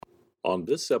on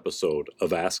this episode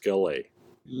of Ask LA.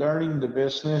 Learning the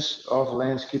business of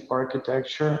landscape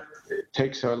architecture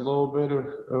takes a little bit of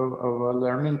a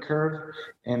learning curve,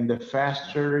 and the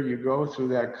faster you go through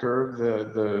that curve,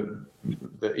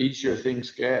 the easier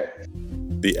things get.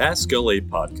 The Ask LA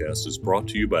podcast is brought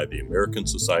to you by the American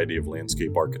Society of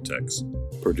Landscape Architects.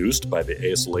 Produced by the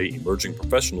ASLA Emerging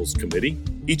Professionals Committee,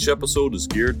 each episode is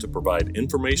geared to provide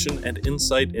information and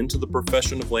insight into the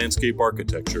profession of landscape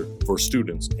architecture for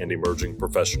students and emerging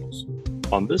professionals.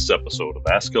 On this episode of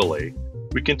Ask LA,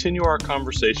 we continue our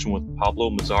conversation with Pablo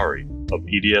Massari of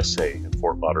EDSA in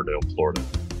Fort Lauderdale, Florida.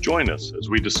 Join us as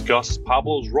we discuss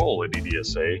Pablo's role at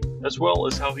EDSA, as well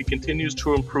as how he continues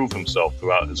to improve himself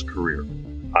throughout his career.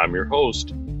 I'm your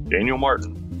host, Daniel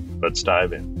Martin. Let's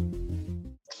dive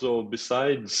in. So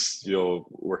besides,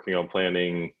 working on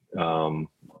planning,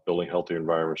 building healthy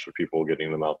environments for people,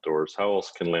 getting them outdoors, how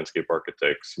else can landscape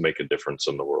architects make a difference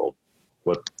in the world?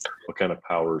 What kind of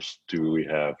powers do we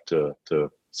have to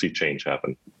see change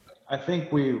happen? I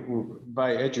think we,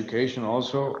 by education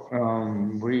also,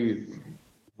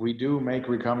 we do make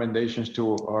recommendations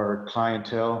to our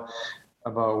clientele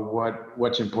about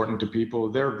what's important to people.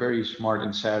 They're very smart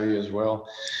and savvy as well.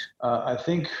 I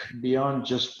think beyond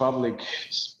just public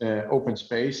open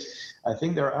space, I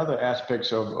think there are other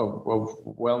aspects of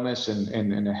wellness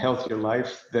and a healthier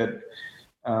life that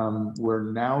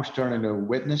we're now starting to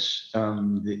witness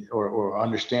or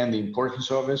understand the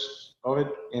importance of it,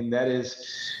 and that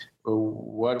is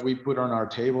what we put on our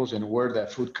tables and where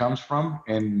that food comes from.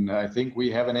 And I think we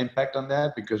have an impact on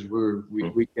that because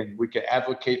we can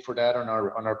advocate for that on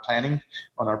our planning,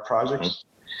 on our projects.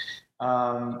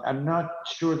 I'm not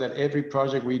sure that every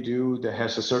project we do that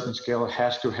has a certain scale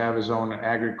has to have its own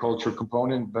agriculture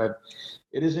component, but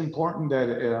it is important that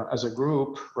as a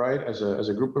group, right, as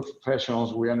a group of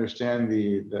professionals, we understand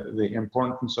the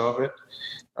importance of it.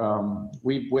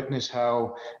 We've witnessed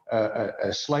how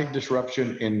a slight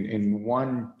disruption in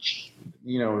one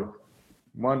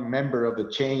member of the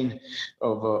chain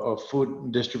of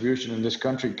food distribution in this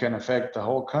country can affect the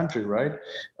whole country, right?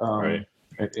 Right.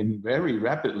 And very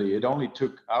rapidly. It only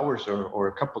took hours or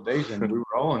a couple of days, and we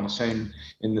were all in the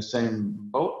same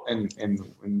boat. And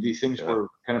these things were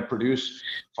kind of produced.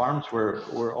 Farms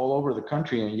were all over the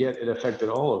country, and yet it affected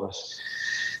all of us.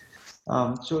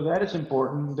 So that is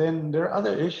important. Then there are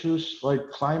other issues like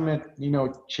climate,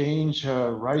 change,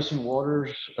 rising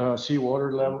waters, sea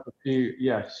levels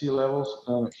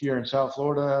here in South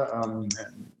Florida,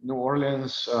 New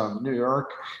Orleans, New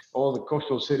York, all the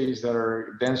coastal cities that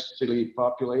are densely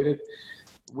populated.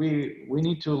 We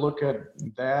need to look at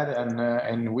that,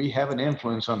 and we have an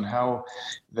influence on how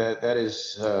that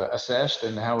is assessed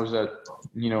and how is that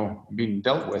being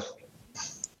dealt with.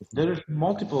 There's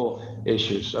multiple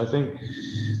issues. I think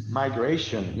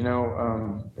migration,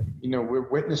 we're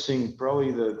witnessing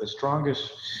probably the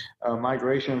strongest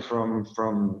migration from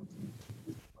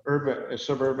urban,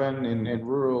 suburban and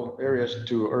rural areas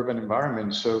to urban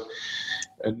environments. So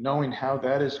knowing how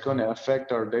that is going to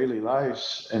affect our daily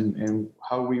lives and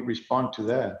how we respond to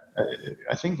that.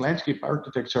 I think landscape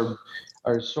architects are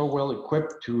so well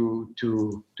equipped to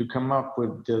come up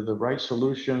with the right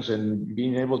solutions and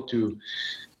being able to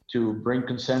bring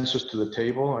consensus to the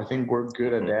table. I think we're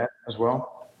good at that as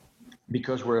well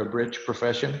because we're a bridge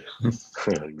profession.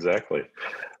 Exactly.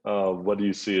 What do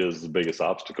you see as the biggest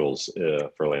obstacles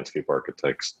for landscape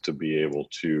architects to be able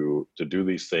to do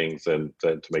these things and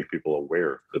to make people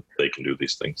aware that they can do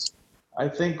these things? I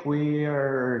think we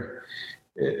are,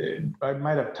 I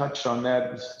might have touched on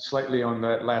that slightly on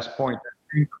that last point.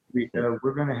 I think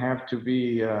we're going to have to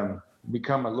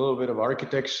become a little bit of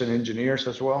architects and engineers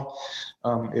as well,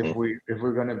 if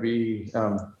we're going to be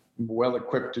well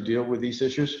equipped to deal with these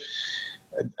issues.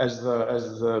 As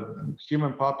the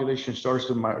human population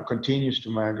continues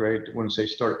to migrate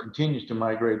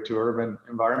to urban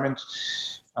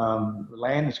environments,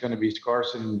 land is going to be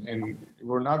scarce, and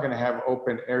we're not going to have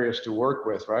open areas to work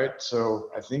with, right?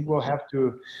 So I think we'll have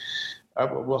to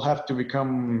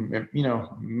become,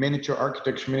 miniature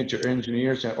architects, miniature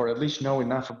engineers, or at least know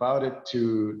enough about it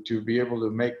to be able to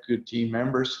make good team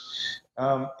members.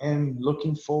 And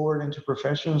looking forward into the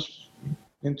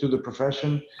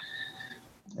profession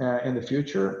in the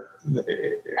future,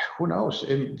 who knows?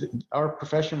 Our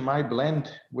profession might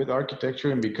blend with architecture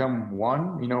and become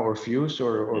one, or fuse,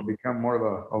 or become more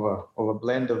of a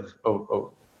blend of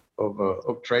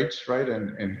traits, right,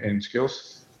 and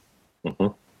skills. Mm-hmm.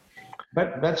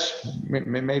 But that's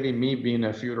maybe me being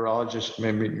a futurologist.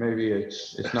 Maybe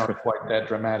it's not quite that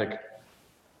dramatic.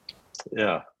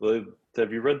 Yeah,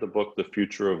 Have you read the book, The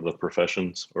Future of the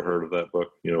Professions, or heard of that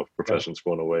book? Professions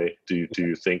going away. Do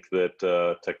you think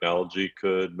that technology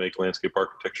could make landscape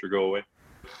architecture go away?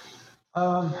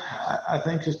 I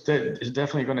think it's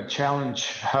definitely going to challenge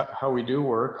how we do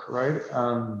work, right?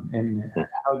 And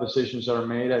how decisions are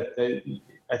made.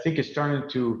 I think it's starting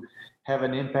to have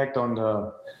an impact on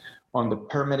the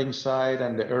permitting side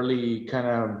and the early kind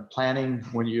of planning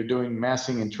when you're doing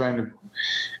massing and trying to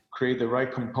create the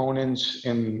right components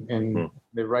and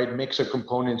the right mix of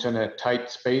components in a tight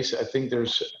space. I think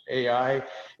there's AI.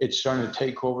 It's starting to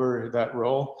take over that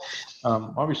role.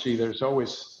 Obviously, there's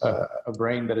always a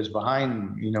brain that is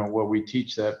behind, what we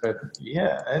teach that. But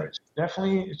yeah, it's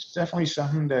definitely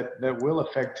something that will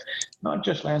affect not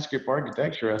just landscape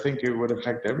architecture. I think it would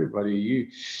affect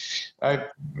everybody.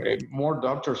 More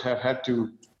doctors have had to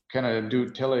kind of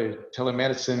do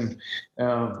telemedicine.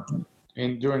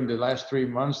 During the last 3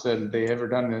 months than they ever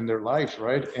done in their lives,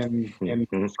 right? And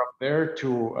from there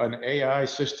to an AI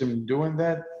system doing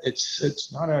that, it's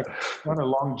not a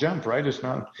long jump, right? It's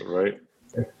not right.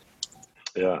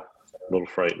 Yeah, a little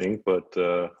frightening, but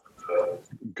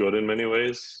good in many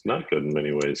ways, not good in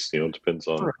many ways. It depends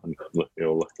on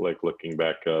like looking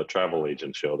back, travel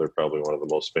agents. They're probably one of the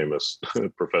most famous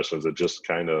professions that just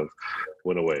kind of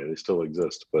went away. They still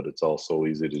exist, but it's all so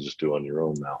easy to just do on your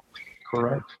own now.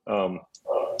 Correct.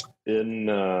 In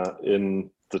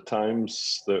the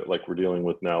times that like we're dealing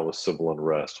with now with civil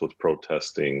unrest, with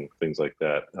protesting, things like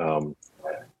that,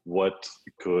 what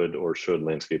could or should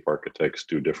landscape architects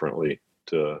do differently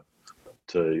to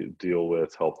deal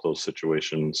with, help those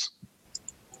situations?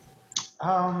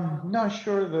 Not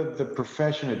sure that the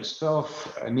profession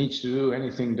itself needs to do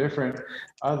anything different,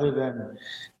 other than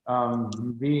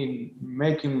we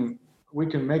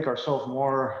can make ourselves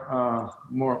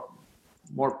more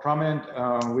prominent.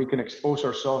 We can expose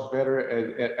ourselves better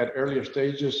at earlier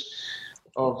stages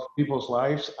of people's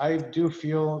lives. I do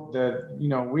feel that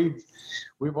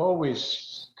we've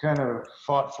always kind of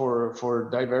fought for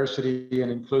diversity and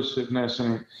inclusiveness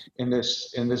in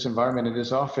this environment, in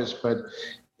this office, but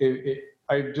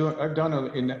I've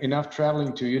done enough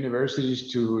traveling to universities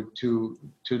to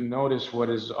notice what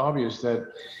is obvious,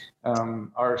 that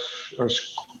our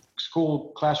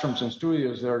school classrooms and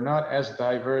studios, they're not as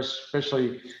diverse,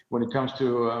 especially when it comes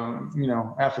to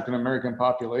African American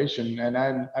population. And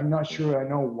I'm not sure I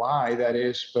know why that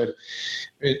is, but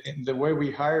the way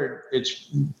we hired, it's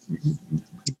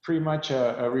pretty much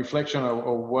a reflection of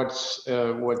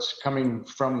what's coming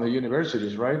from the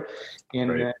universities, right?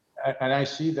 And I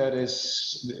see that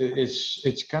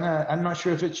it's kind of, I'm not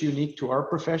sure if it's unique to our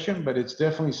profession, but it's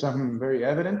definitely something very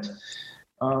evident.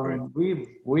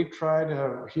 We've tried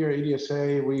here at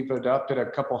EDSA. We've adopted a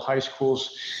couple high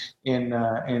schools in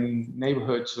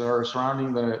neighborhoods that are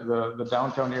surrounding the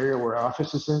downtown area where our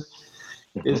office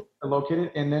is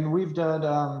located, and then we've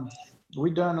done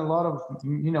a lot of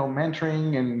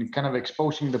mentoring and kind of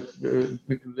exposing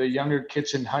the younger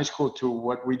kids in high school to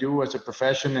what we do as a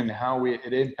profession and how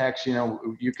it impacts.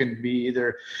 You can be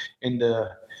either in the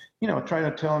trying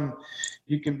to tell them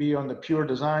you can be on the pure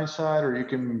design side, or you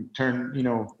can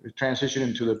transition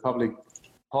into the public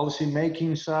policy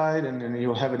making side, and then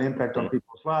you'll have an impact on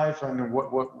people's life and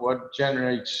what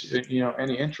generates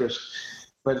any interest.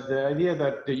 But the idea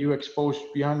that you expose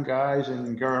young guys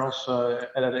and girls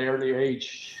at an early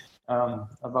age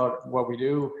about what we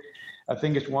do, I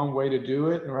think it's one way to do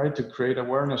it, right? To create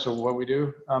awareness of what we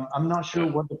do. I'm not sure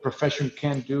what the profession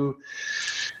can do,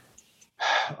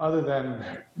 other than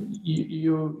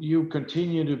you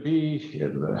continue to be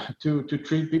to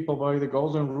treat people by the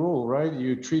golden rule, right?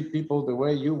 You treat people the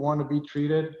way you want to be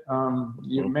treated.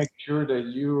 You make sure that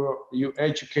you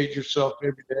educate yourself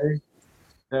every day,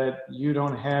 that you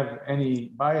don't have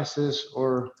any biases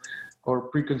or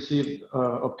preconceived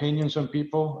opinions on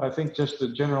people. I think just the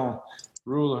general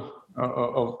rule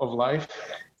of life.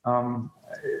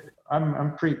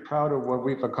 I'm pretty proud of what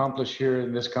we've accomplished here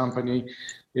in this company.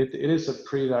 It is a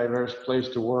pretty diverse place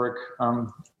to work,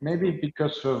 maybe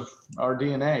because of our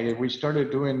DNA. We started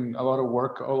doing a lot of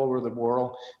work all over the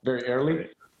world very early.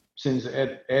 Since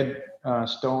Ed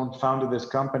Stone founded this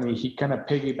company, he kind of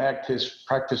piggybacked his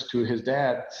practice to his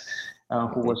dad,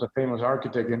 who was a famous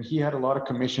architect, and he had a lot of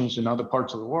commissions in other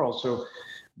parts of the world. So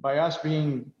by us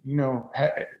being,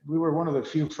 we were one of the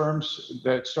few firms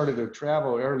that started to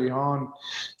travel early on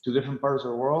to different parts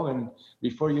of the world. And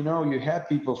before you know, you had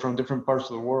people from different parts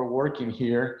of the world working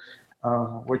here,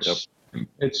 which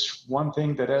it's one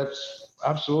thing that's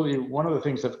absolutely one of the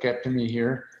things that kept me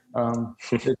here.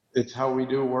 It's how we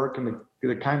do work and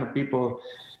the kind of people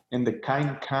and the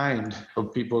kind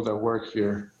of people that work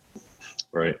here.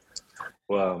 Right.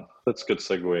 Well, that's a good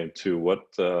segue into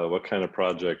what kind of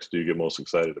projects do you get most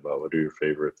excited about? What are your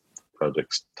favorite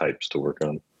projects types to work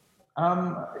on?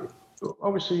 Um,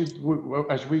 Obviously,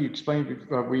 as we explained,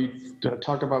 we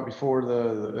talked about before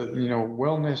the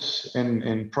wellness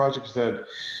and projects that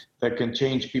can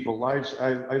change people's lives.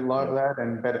 I love that,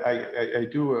 but I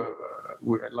do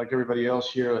like everybody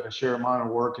else here a share amount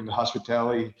of work in the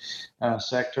hospitality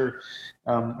sector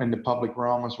and the public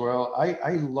realm as well.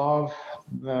 I love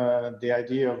the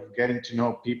idea of getting to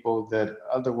know people that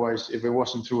otherwise, if it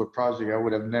wasn't through a project, I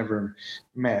would have never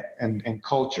met, and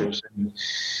cultures.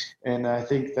 And I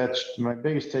think that's my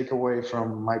biggest takeaway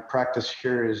from my practice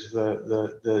here is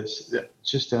the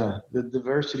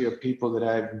diversity of people that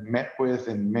I've met with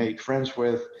and made friends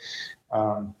with,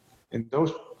 and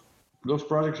those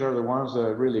projects are the ones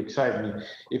that really excite me.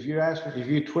 If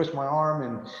you twist my arm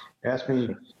and ask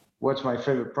me what's my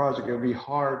favorite project, it'll be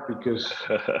hard because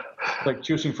it's like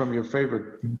choosing from your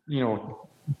favorite,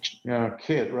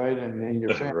 kid, right? And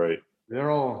your family. Right. They're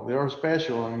all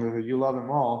special, and you love them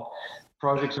all.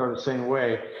 Projects are the same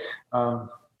way,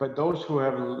 but those who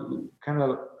have kind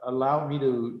of allowed me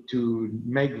to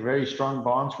make very strong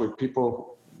bonds with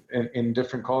people in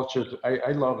different cultures,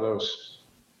 I love those.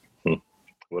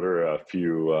 What are a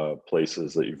few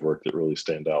places that you've worked that really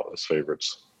stand out as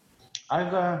favorites?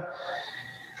 I've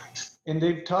and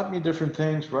they've taught me different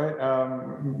things, right?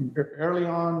 Early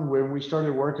on, when we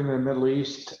started working in the Middle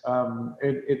East,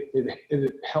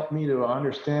 it helped me to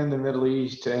understand the Middle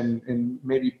East and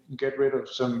maybe get rid of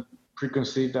some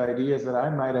preconceived ideas that I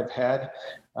might have had.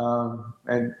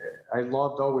 And I've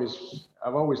always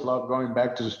loved going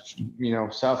back to,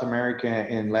 South America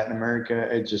and Latin America.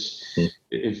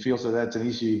 It feels that that's an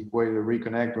easy way to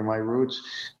reconnect with my roots.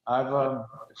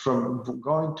 From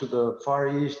going to the Far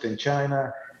East and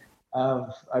China,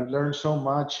 I've learned so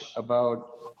much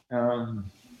about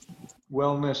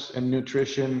wellness and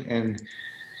nutrition and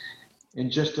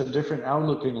just a different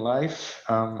outlook in life.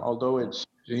 Although it's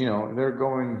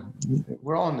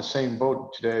we're all in the same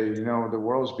boat today. The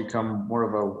world's become more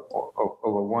of a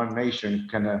one nation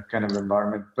kind of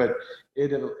environment. But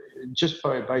it just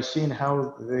by seeing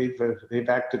how they've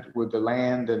acted with the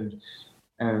land and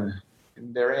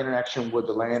their interaction with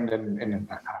the land and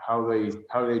how they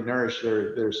nourish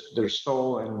their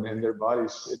soul and their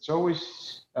bodies. It's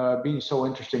always been so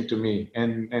interesting to me,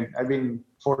 and I've been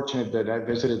fortunate that I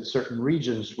visited certain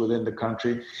regions within the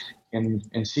country,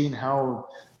 and seeing how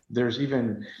there's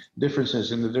even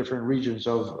differences in the different regions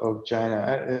of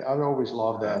China. I've always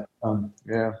loved that.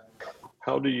 Yeah.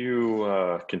 How do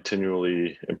you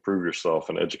continually improve yourself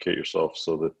and educate yourself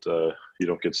so that you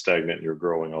don't get stagnant and you're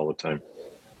growing all the time?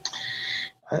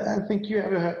 I think you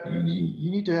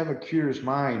need to have a curious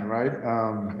mind, right?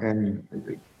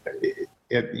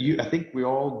 I think we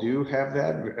all do have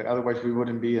that. Otherwise, we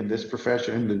wouldn't be in this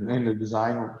profession, in the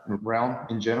design realm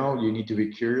in general. You need to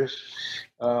be curious.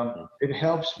 It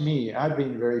helps me. I've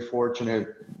been very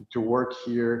fortunate to work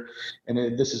here, and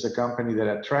this is a company that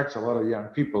attracts a lot of young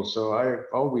people. So I've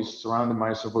always surrounded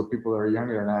myself with people that are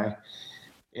younger than I,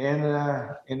 and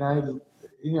I,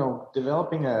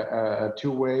 developing a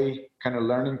two-way kind of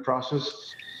learning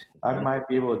process. I might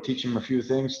be able to teach them a few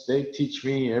things. They teach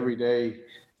me every day.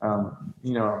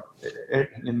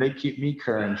 And they keep me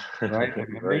current, right?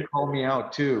 And they call me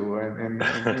out too, and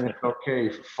it's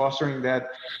okay. Fostering that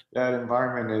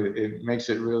environment, it makes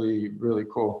it really, really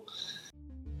cool.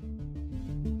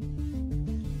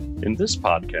 In this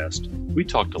podcast, we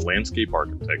talk to landscape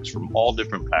architects from all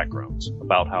different backgrounds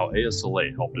about how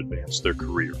ASLA helped advance their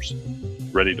careers.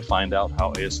 Ready to find out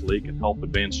how ASLA can help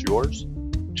advance yours?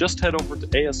 Just head over to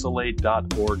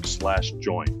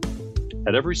asla.org/join.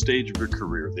 At every stage of your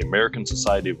career, the American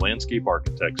Society of Landscape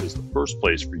Architects is the first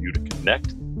place for you to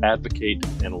connect, advocate,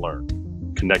 and learn.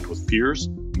 Connect with peers,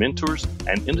 mentors,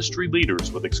 and industry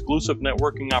leaders with exclusive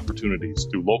networking opportunities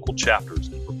through local chapters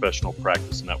and professional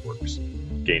practice networks.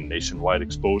 Gain nationwide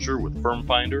exposure with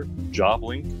FirmFinder,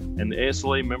 JobLink, and the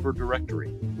ASLA Member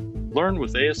Directory. Learn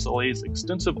with ASLA's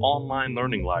extensive online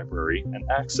learning library and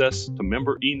access to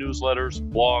member e-newsletters,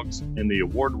 blogs, and the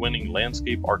award-winning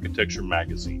Landscape Architecture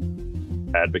magazine.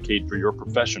 Advocate for your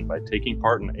profession by taking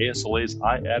part in ASLA's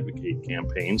I Advocate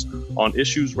campaigns on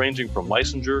issues ranging from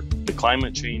licensure to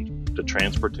climate change to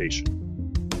transportation.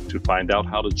 To find out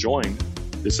how to join,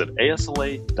 visit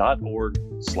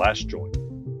asla.org/join.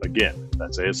 Again,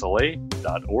 that's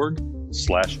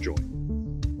asla.org/join.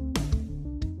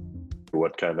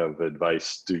 What kind of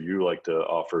advice do you like to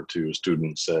offer to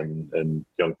students and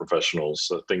young professionals,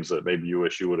 things that maybe you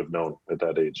wish you would have known at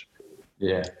that age?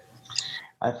 Yeah.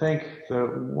 I think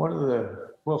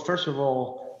first of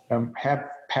all, have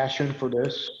passion for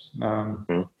this.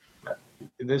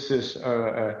 This is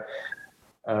a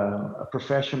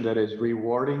profession that is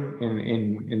rewarding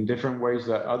in different ways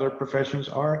that other professions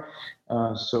are.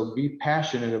 So be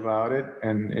passionate about it,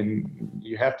 and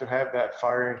you have to have that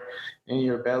fire in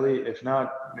your belly. If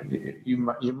not, you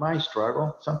might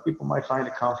struggle. Some people might find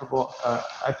it comfortable.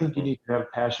 I think you need to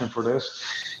have passion for this,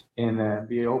 and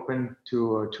be open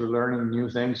to learning new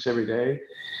things every day.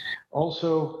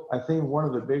 Also, I think one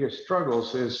of the biggest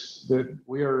struggles is that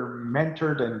we are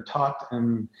mentored and taught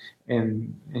and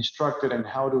instructed in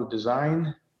how to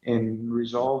design and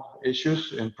resolve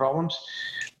issues and problems.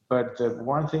 But the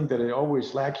one thing that is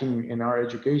always lacking in our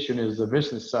education is the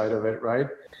business side of it, right?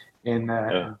 And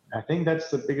I think that's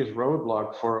the biggest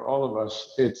roadblock for all of us.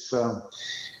 It's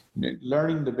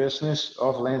learning the business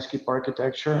of landscape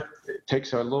architecture. It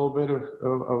takes a little bit of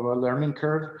a learning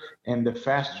curve, and the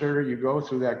faster you go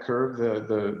through that curve,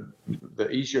 the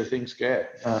easier things get.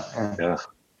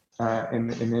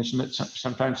 And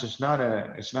sometimes it's not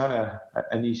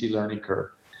an easy learning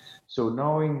curve. So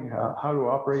knowing how to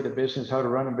operate a business, how to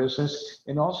run a business,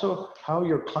 and also how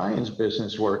your client's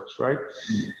business works, right?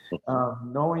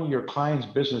 Knowing your client's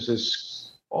business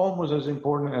is almost as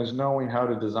important as knowing how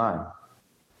to design.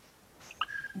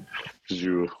 Because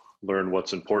you learn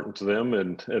what's important to them,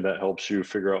 and that helps you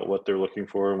figure out what they're looking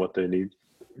for and what they need.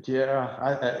 Yeah,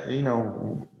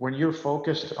 when you're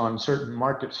focused on certain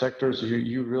market sectors,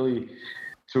 you really,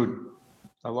 through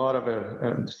a lot of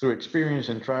through experience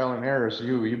and trial and errors,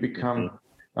 you become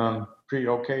pretty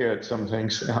okay at some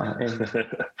things.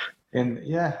 And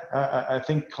I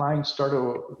think clients start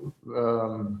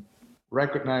to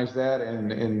recognize that,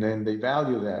 and they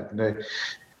value that.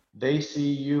 They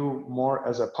see you more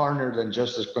as a partner than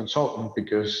just as a consultant,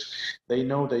 because they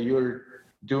know that you're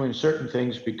doing certain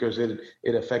things because it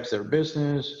affects their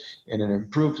business and it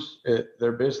improves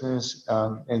their business,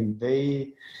 and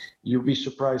you'll be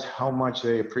surprised how much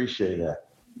they appreciate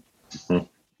that.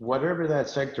 Whatever that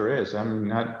sector is, I'm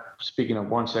not speaking of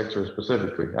one sector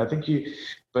specifically. I think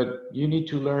but you need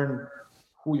to learn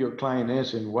who your client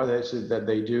is and what is it that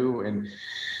they do, and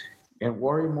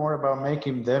worry more about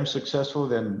making them successful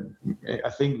than I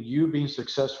think you being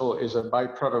successful is a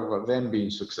byproduct of them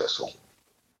being successful.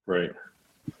 Right.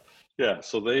 Yeah.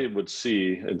 So they would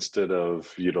see, instead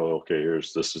of, okay,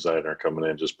 here's this designer coming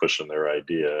in, just pushing their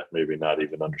idea, maybe not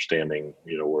even understanding,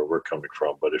 where we're coming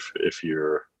from. But if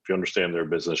you understand their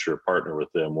business, you're a partner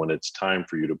with them, when it's time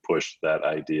for you to push that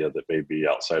idea that may be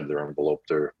outside of their envelope,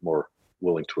 they're more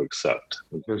willing to accept.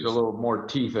 There's a little more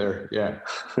teeth there. Yeah.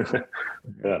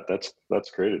 Yeah,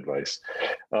 that's great advice.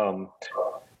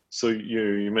 So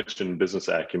you mentioned business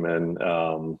acumen.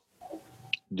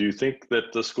 Do you think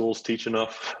that the schools teach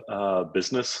enough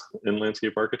business in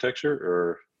landscape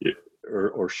architecture,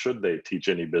 or should they teach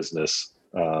any business,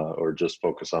 or just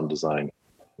focus on design?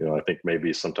 I think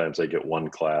maybe sometimes they get one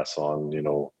class on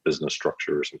business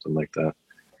structure or something like that.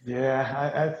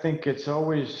 Yeah, I think it's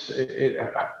always,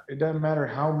 it doesn't matter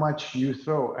how much you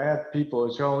throw at people,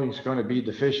 it's always going to be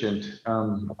deficient,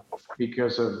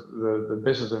 because of the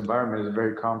business environment is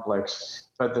very complex.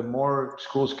 But the more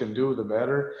schools can do, the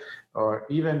better. Or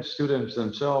even students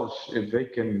themselves, if they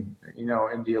can,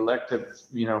 in the elective,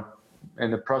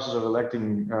 in the process of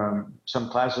electing some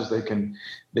classes, they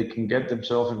can get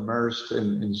themselves immersed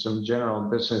in some general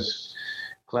business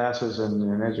classes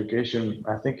and education.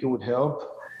 I think it would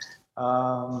help.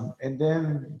 And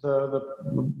then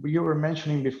you were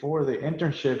mentioning before the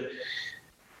internship,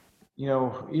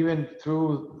 even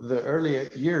through the early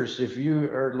years, if you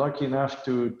are lucky enough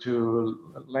to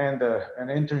land an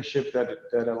internship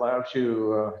that allows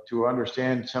you to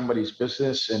understand somebody's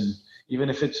business, and even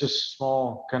if it's a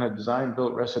small kind of design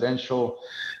built residential,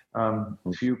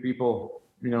 few people,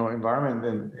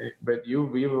 environment, but you'll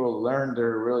be able to learn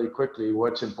there really quickly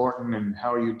what's important and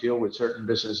how you deal with certain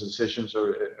business decisions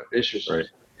or issues. Right.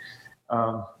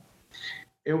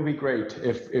 It would be great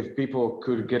if people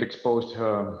could get exposed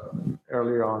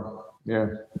earlier on. Yeah.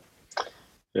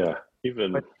 Yeah.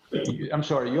 But I'm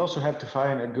sorry, you also have to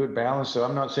find a good balance. So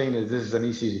I'm not saying that this is an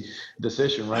easy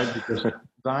decision, right? Because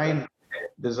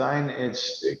design,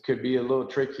 it could be a little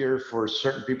trickier for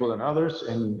certain people than others,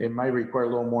 and it might require a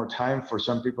little more time for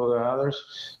some people than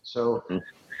others. So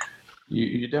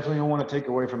you definitely don't want to take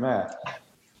away from that.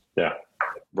 Yeah,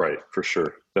 right, for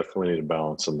sure. Definitely need a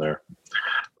balance in there.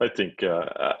 I think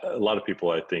a lot of people,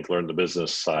 learn the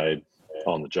business side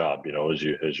on the job.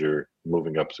 As you're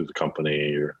moving up through the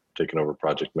company, you're taking over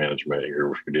project management,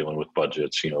 you're dealing with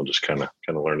budgets. Just kind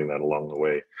of learning that along the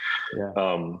way.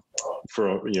 Yeah.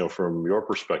 From your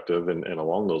perspective and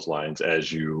along those lines,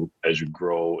 as you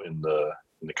grow in the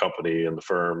in the company and the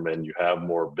firm, and you have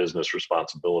more business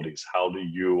responsibilities. How do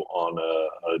you, on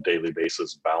a daily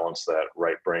basis, balance that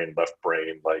right brain, left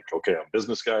brain? Like, okay, I'm a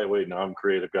business guy. Wait, now I'm a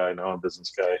creative guy. Now I'm a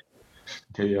business guy.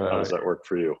 Okay, How does that work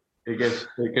for you?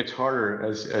 it gets harder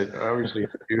as obviously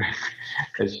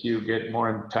as you get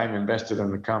more time invested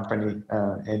in the company,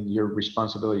 and your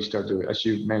responsibilities start to, as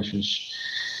you mentioned,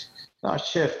 not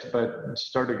shift, but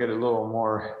start to get a little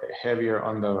more heavier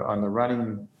on the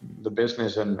running the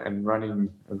business and running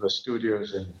the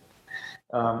studios. And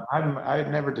I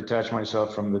never detach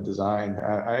myself from the design.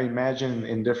 I imagine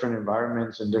in different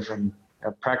environments and different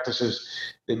practices,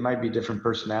 there might be different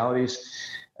personalities.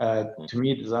 To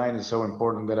me, design is so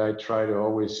important that I try to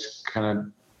always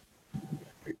kind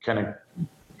of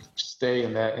stay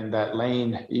in that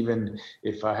lane, even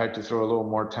if I had to throw a little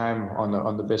more time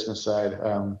on the business side.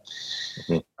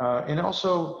 And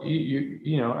also,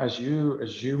 you know, as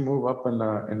you move up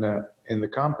in the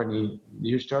company,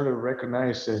 you start to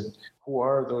recognize that who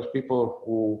are those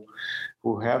people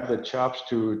who have the chops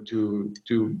to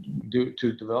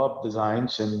develop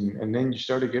designs, and then you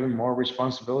start to give them more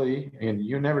responsibility, and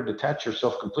you never detach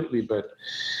yourself completely, but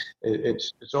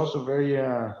it's also very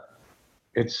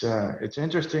it's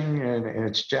interesting and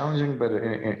it's challenging, but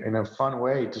in a fun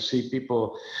way to see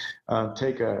people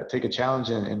take a challenge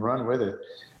and run with it.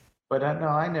 But no,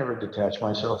 I never detach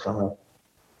myself from it.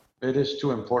 It is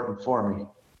too important for me.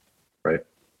 Right.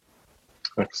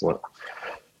 Excellent.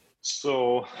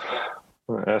 So I'm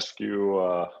going to ask you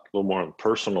a little more on the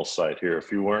personal side here.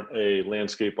 If you weren't a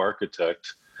landscape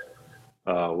architect,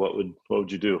 what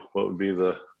would you do? What would be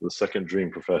the second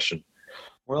dream profession?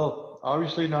 Well,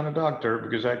 obviously not a doctor,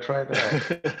 because I tried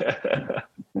that.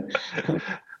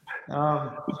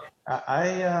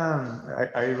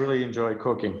 I really enjoy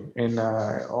cooking, and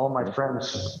all my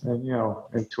friends, and you know,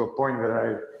 and to a point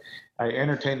that I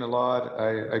entertain a lot.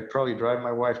 I probably drive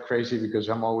my wife crazy because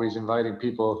I'm always inviting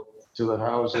people to the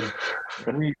house, and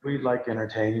we like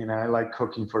entertaining, and I like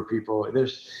cooking for people.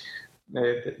 There's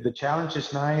the challenge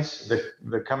is nice.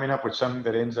 The coming up with something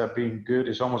that ends up being good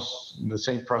is almost the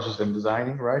same process than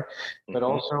designing, right? But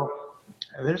also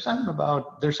there's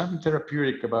something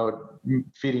therapeutic about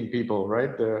feeding people,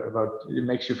 right? About it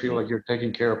makes you feel like you're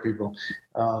taking care of people,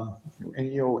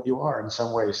 and you are in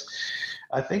some ways.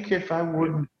 I think if I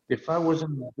wasn't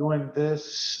doing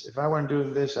this,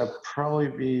 I'd probably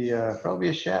be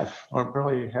a chef, or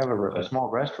probably have a small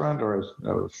restaurant or a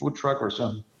food truck or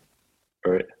something.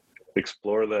 All right.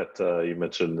 Explore that. You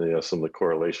mentioned some of the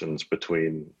correlations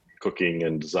between cooking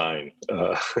and design.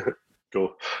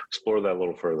 Go explore that a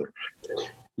little further.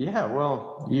 Yeah,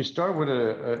 well, you start with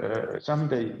something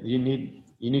that you need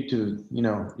to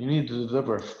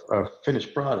deliver a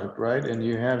finished product, right? And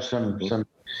you have some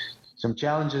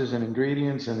challenges and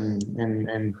ingredients, and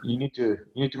you need to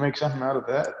make something out of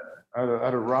that,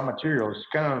 out of raw materials,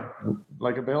 kind of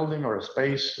like a building or a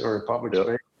space or a public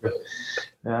space.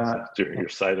 Your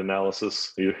site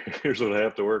analysis. Here's what I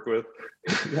have to work with.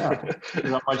 Yeah,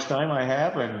 how much time I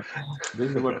have, and this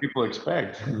is what people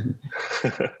expect.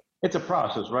 It's a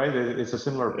process, right? It's a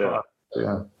similar process.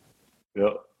 Yeah.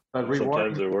 Yep. But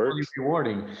sometimes it works.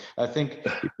 Rewarding. I think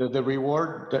the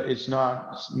reward is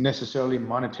not necessarily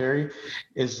monetary.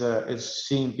 Is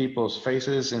seeing people's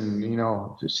faces, and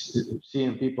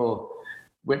seeing people,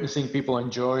 witnessing people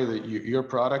enjoy your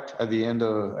product at the end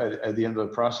of the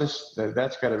process.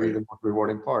 That's got to be the most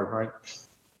rewarding part, right?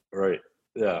 Right.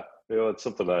 Yeah. It's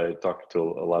something I talk to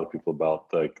a lot of people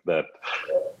about, like that.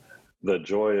 The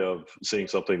joy of seeing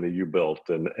something that you built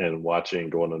and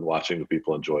going and watching the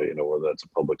people enjoy it, whether that's a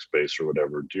public space or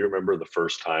whatever. Do you remember the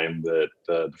first time that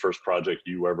the first project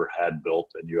you ever had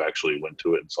built and you actually went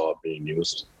to it and saw it being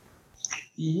used?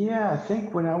 Yeah, I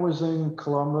think when I was in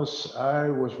Columbus, I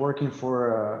was working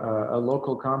for a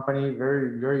local company,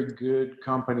 very, very good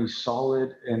company,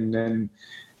 solid. And then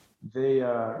they,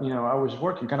 I was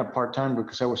working kind of part-time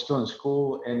because I was still in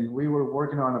school, and we were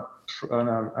working on a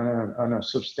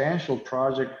substantial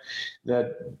project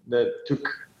that took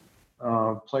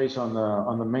place on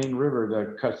the main river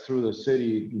that cuts through the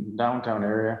city downtown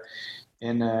area.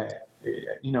 And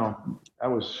I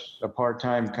was a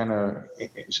part-time kind of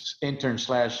intern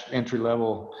 /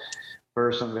 entry-level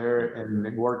person there,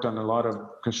 and worked on a lot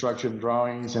of construction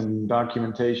drawings and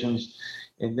documentations.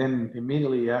 And then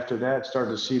immediately after that,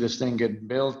 started to see this thing get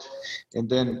built, and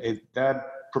then that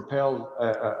propelled.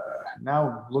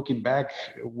 Now looking back,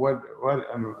 what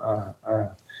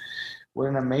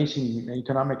an amazing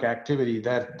economic activity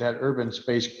that urban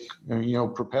space,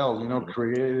 propelled.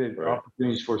 Created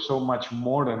opportunities for so much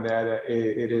more than that.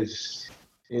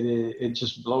 It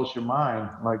just blows your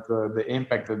mind, like the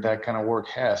impact that kind of work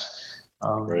has.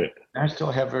 Right. I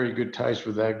still have very good ties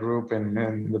with that group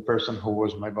and the person who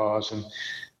was my boss, and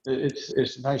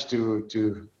it's nice to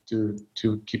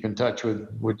keep in touch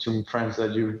with some friends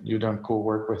that you done cool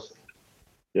work with.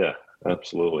 Yeah,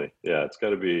 absolutely. Yeah, it's got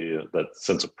to be that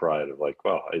sense of pride of like,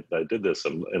 wow, I did this,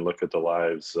 and look at the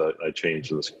lives I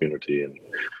changed in this community. And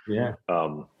Yeah.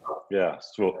 yeah,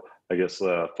 so I guess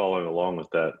following along with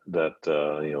that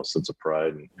sense of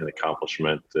pride and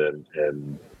accomplishment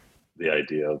and the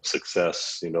idea of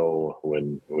success,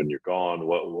 when you're gone,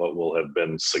 what will have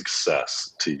been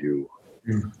success to you?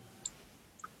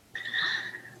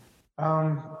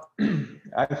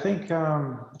 I think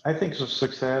the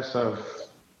success of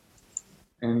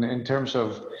in terms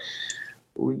of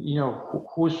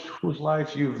whose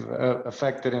life you've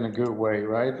affected in a good way,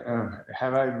 right?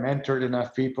 Have I mentored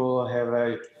enough people? Have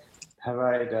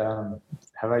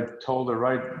I told the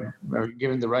right,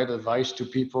 given the right advice to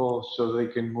people so they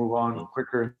can move on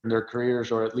quicker in their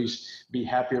careers, or at least be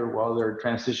happier while they're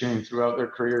transitioning throughout their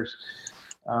careers?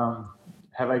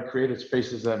 Have I created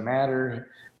spaces that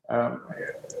matter?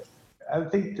 I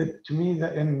think that to me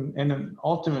that and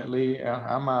ultimately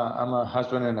I'm a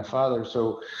husband and a father,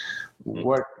 so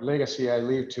what legacy I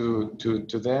leave to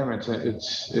them, it's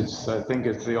I think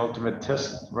it's the ultimate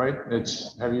test, right?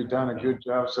 It's, have you done a good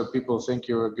job so people think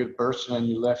you're a good person and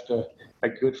you left a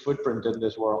good footprint in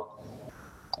this world?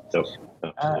 Yep,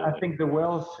 I think the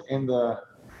wealth in the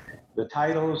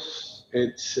titles,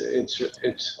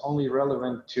 it's only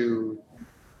relevant to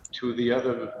the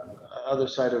other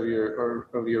side of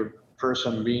your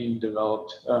person being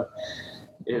developed.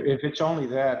 If it's only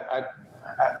that,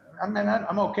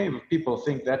 I'm okay if people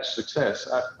think that's success.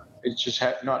 It's just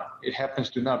it happens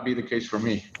to not be the case for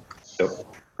me.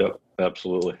 Yep,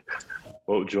 absolutely.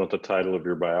 What would you want the title of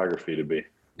your biography to be?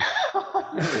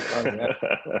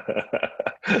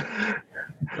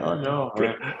 Oh no,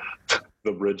 man.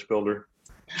 The Bridge Builder.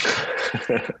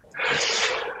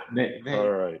 All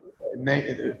right.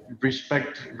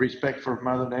 Respect for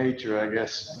Mother Nature, I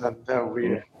guess. That would be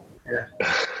it. Yeah.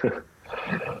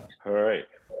 All right.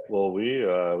 Well,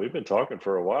 we've been talking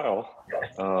for a while.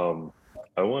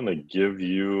 I want to give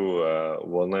you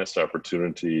one last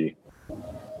opportunity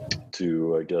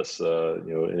to, I guess,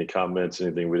 any comments,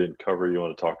 anything we didn't cover you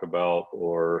want to talk about,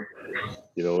 or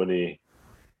any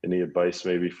advice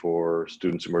maybe for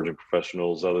students, emerging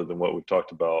professionals, other than what we've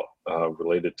talked about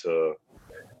related to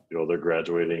they're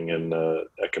graduating in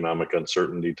economic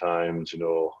uncertainty times.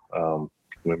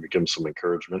 Maybe give them some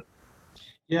encouragement.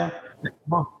 Yeah.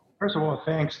 Well, first of all,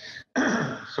 thanks.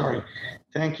 Sorry.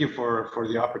 Thank you for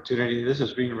the opportunity. This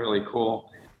has been really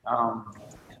cool.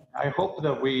 I hope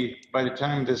that by the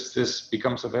time this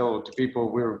becomes available to people,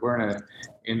 we're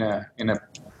in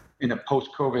a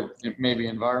post-COVID maybe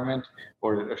environment,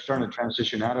 or starting to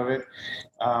transition out of it.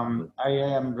 I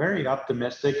am very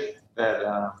optimistic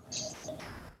that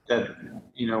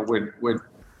with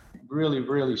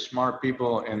really smart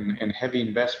people and heavy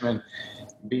investment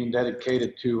being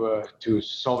dedicated to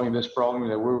solving this problem,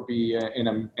 that we'll be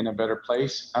in a better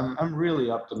place. I'm really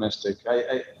optimistic.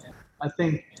 I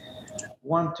think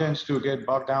one tends to get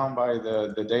bogged down by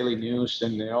the daily news,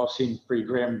 and they all seem pretty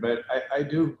grim. But I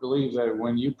do believe that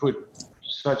when you put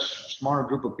such smart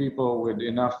group of people with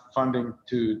enough funding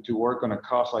to work on a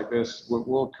cause like this,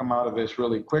 we'll come out of this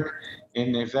really quick.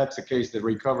 And if that's the case, the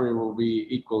recovery will be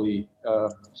equally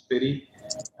speedy.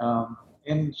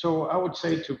 And so I would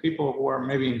say to people who are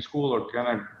maybe in school or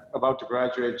kind of about to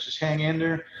graduate, just hang in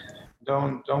there.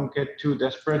 Don't get too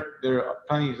desperate. There are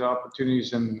plenty of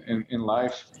opportunities in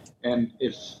life. And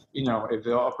if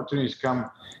the opportunities come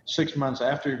 6 months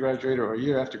after you graduate or a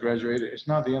year after graduate, it's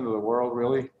not the end of the world,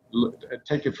 really.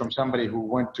 Take it from somebody who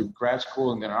went to grad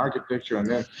school and then architecture and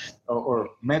then or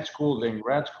med school, then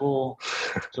grad school.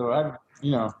 So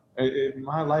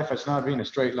my life has not been a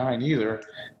straight line either.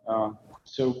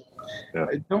 So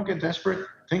don't get desperate.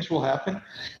 Things will happen.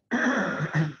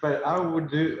 But I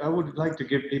would like to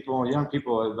give young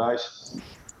people advice.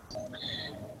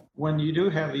 When you do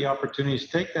have the opportunities,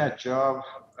 take that job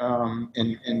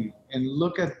and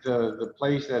look at the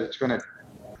place that it's going to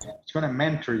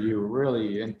mentor you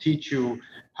really and teach you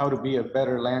how to be a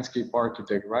better landscape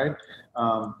architect, right?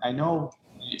 I know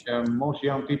most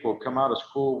young people come out of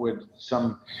school with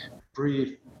some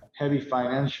pretty heavy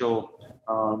financial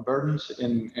burdens,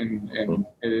 and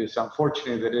it is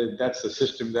unfortunate that that's the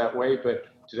system that way. But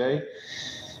today,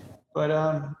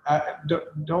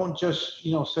 don't just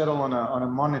settle on a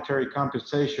monetary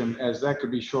compensation, as that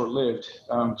could be short-lived.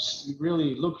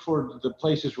 Really look for the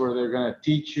places where they're going to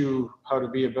teach you how to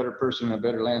be a better person, a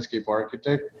better landscape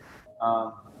architect.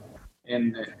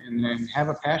 and have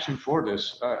a passion for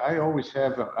this. I always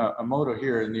have a motto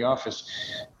here in the office,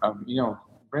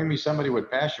 bring me somebody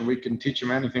with passion, we can teach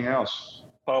them anything else.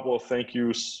 Pablo, thank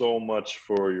you so much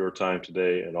for your time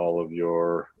today and all of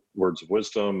your words of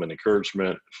wisdom and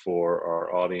encouragement for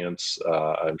our audience.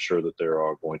 I'm sure that they're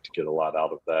all going to get a lot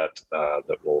out of that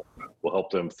that will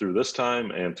help them through this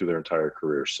time and through their entire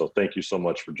career. So thank you so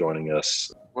much for joining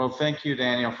us. Well, thank you,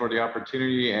 Daniel, for the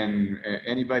opportunity. And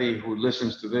anybody who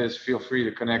listens to this, feel free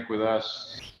to connect with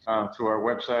us through our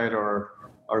website or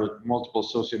our multiple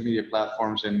social media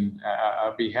platforms. And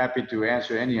I'll be happy to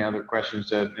answer any other questions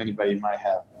that anybody might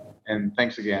have. And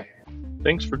thanks again.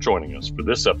 Thanks for joining us for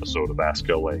this episode of Ask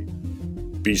LA.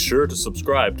 Be sure to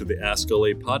subscribe to the Ask LA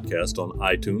podcast on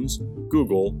iTunes,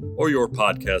 Google, or your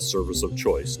podcast service of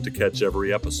choice to catch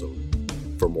every episode.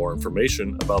 For more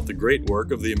information about the great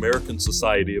work of the American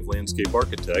Society of Landscape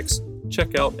Architects,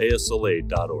 check out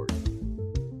asla.org.